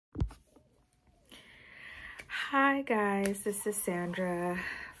Hi guys, this is Sandra,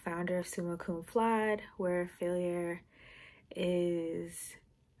 founder of Summa Cum Laude, where failure is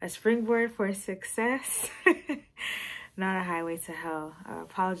a springboard for success, not a highway to hell.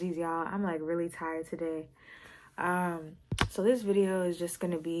 Apologies y'all, I'm like really tired today. So this video is just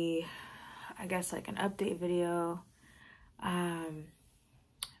gonna be, I guess, like an update video. An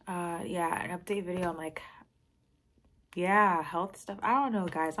update video on like health stuff. I don't know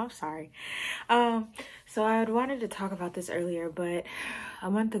guys, I'm sorry. So I had wanted to talk about this earlier, but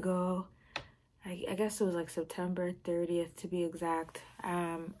a month ago, I guess it was like September 30th to be exact,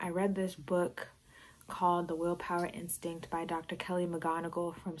 I read this book called The Willpower Instinct by Dr. Kelly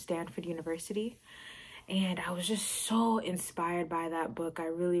McGonigal from Stanford University. And I was just so inspired by that book. I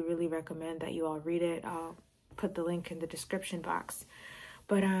really recommend that you all read it. I'll put the link in the description box.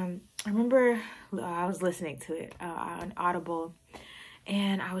 But I remember I was listening to it on Audible,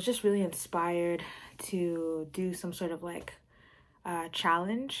 and I was just really inspired to do some sort of like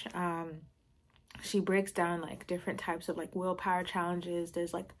challenge. She breaks down like different types of like willpower challenges.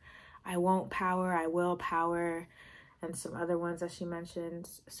 There's like I won't power, I will power, and some other ones that she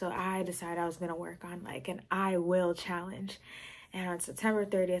mentions. So I decided I was going to work on like an I will challenge. And on September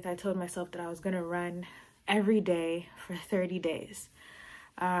 30th, I told myself that I was going to run every day for 30 days.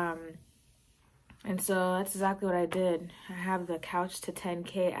 And so that's exactly what I did. I have the Couch to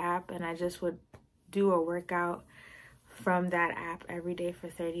 10K app, and I just would do a workout from that app every day for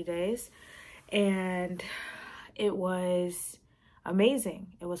 30 days. And it was amazing.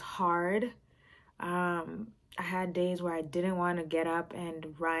 It was hard. I had days where I didn't want to get up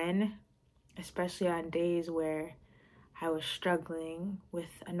and run, especially on days where I was struggling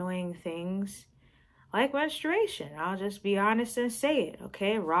with annoying things like menstruation. I'll just be honest and say it,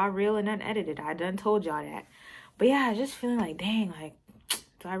 okay? Raw, real, and unedited. I done told y'all that. But yeah, just feeling like, dang, like,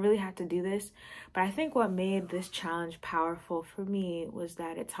 do I really have to do this? But I think what made this challenge powerful for me was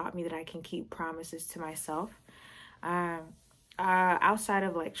that it taught me that I can keep promises to myself. Outside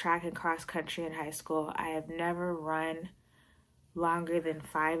of like track and cross country in high school, I have never run longer than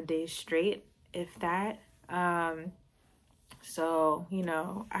 5 days straight, if that. So, you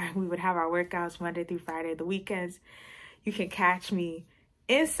know, we would have our workouts Monday through Friday. The weekends, you can catch me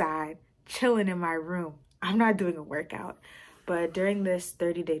inside, chilling in my room. I'm not doing a workout. But during this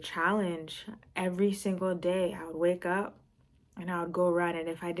 30-day challenge, every single day, I would wake up and I would go run. And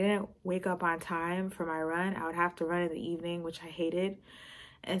if I didn't wake up on time for my run, I would have to run in the evening, which I hated.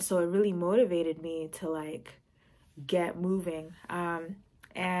 And so it really motivated me to like get moving. And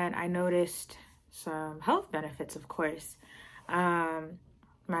I noticed some health benefits, of course.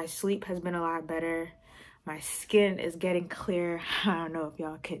 My sleep has been a lot better. My skin is getting clear. I don't know if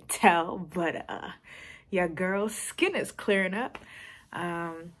y'all can tell, but your girl's skin is clearing up.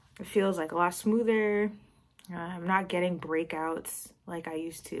 It feels like a lot smoother. I'm not getting breakouts like I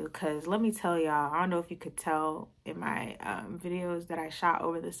used to, because let me tell y'all, I don't know if you could tell in my videos that I shot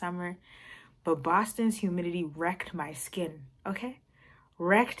over the summer, but Boston's humidity wrecked my skin, okay?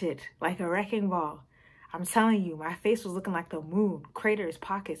 Wrecked it like a wrecking ball. I'm telling you, my face was looking like the moon, craters,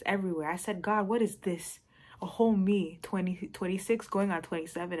 pockets everywhere. I said, God, what is this? A whole me, 26 going on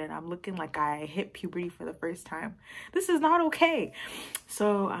 27, and I'm looking like I hit puberty for the first time. This is not okay.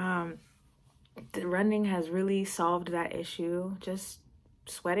 So the running has really solved that issue. Just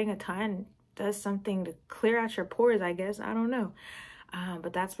sweating a ton does something to clear out your pores, I guess. I don't know.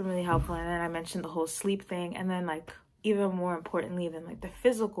 But that's been really helpful. And then I mentioned the whole sleep thing. And then like even more importantly than like the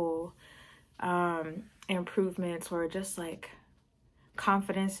physical improvements, or just like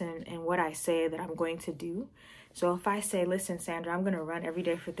confidence in what I say that I'm going to do. So if I say, listen, Sandra, I'm going to run every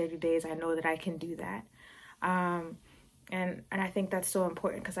day for 30 days, I know that I can do that. And I think that's so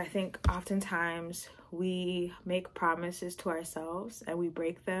important, because I think oftentimes we make promises to ourselves and we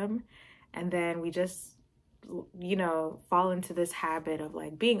break them, and then we just, you know, fall into this habit of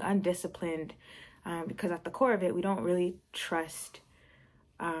like being undisciplined, because at the core of it, we don't really trust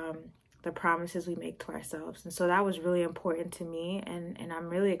the promises we make to ourselves. And so that was really important to me, and I'm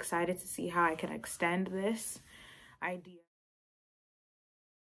really excited to see how I can extend this idea.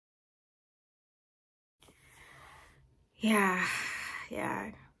 Yeah,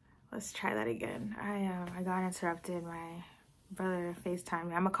 let's try that again. I got interrupted. My brother FaceTimed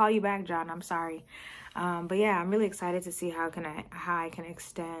me. I'm gonna call you back, John. I'm sorry. But yeah, I'm really excited to see how I can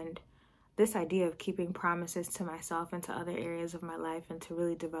extend this idea of keeping promises to myself and to other areas of my life, and to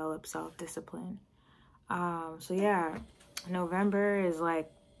really develop self-discipline. So yeah, November is like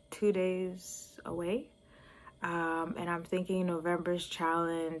 2 days away. And I'm thinking November's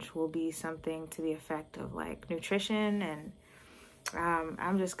challenge will be something to the effect of like nutrition and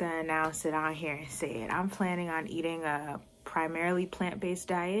I'm just gonna announce it on here and say it. I'm planning on eating a primarily plant-based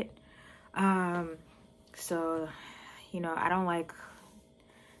diet. So, I don't like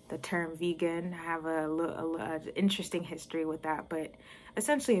the term vegan. I have a interesting history with that, but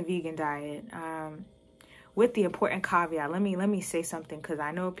essentially a vegan diet. With the important caveat, let me say something, because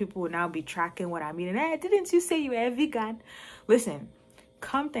I know people will now be tracking what I'm eating. Hey, didn't you say you were vegan? Listen,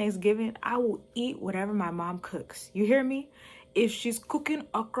 come Thanksgiving, I will eat whatever my mom cooks. You hear me? If she's cooking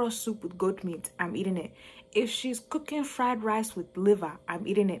okra soup with goat meat, I'm eating it. If she's cooking fried rice with liver, I'm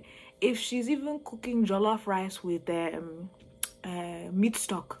eating it. If she's even cooking jollof rice with meat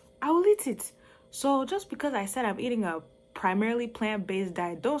stock, I will eat it. So just because I said I'm eating a primarily plant-based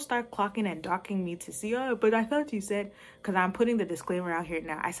diet, don't start clocking and docking me to see, oh, but I thought you said, because I'm putting the disclaimer out here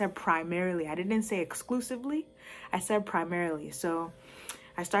now. I said primarily. I didn't say exclusively. I said primarily. So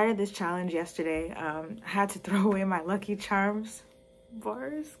I started this challenge yesterday. I had to throw away my Lucky Charms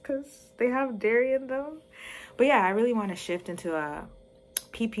bars because they have dairy in them. But yeah, I really want to shift into a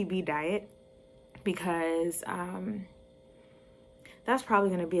PPB diet, because that's probably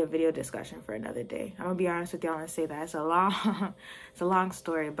going to be a video discussion for another day. I'm going to be honest with y'all and say that it's a long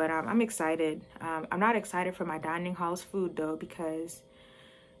story, but I'm excited. I'm not excited for my dining hall's food though, because,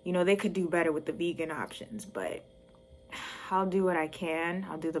 they could do better with the vegan options, but I'll do what I can.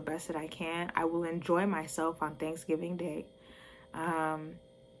 I'll do the best that I can. I will enjoy myself on Thanksgiving Day.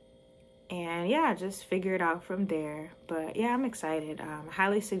 And yeah, just figure it out from there. But yeah, I'm excited.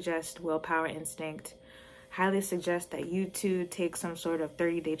 Highly suggest Willpower Instinct. Highly suggest that you too take some sort of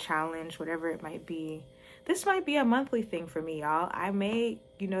 30-day challenge, whatever it might be. This might be a monthly thing for me, y'all. I may,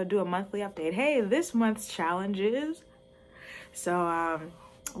 do a monthly update. Hey, this month's challenge is. So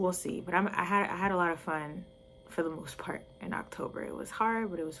we'll see. But I had a lot of fun for the most part in October. It was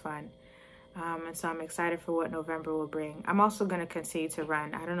hard, but it was fun. And so I'm excited for what November will bring. I'm also going to continue to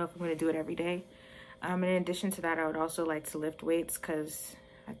run. I don't know if I'm going to do it every day. In addition to that, I would also like to lift weights, because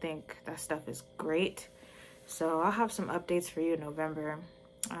I think that stuff is great. So I'll have some updates for you in November.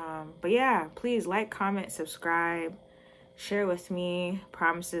 But yeah, please like, comment, subscribe, share with me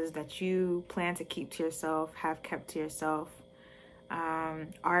promises that you plan to keep to yourself, have kept to yourself,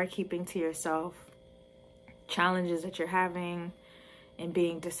 are keeping to yourself, challenges that you're having, and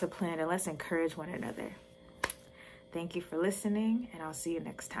being disciplined. And let's encourage one another. Thank you for listening, and I'll see you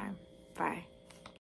next time. Bye.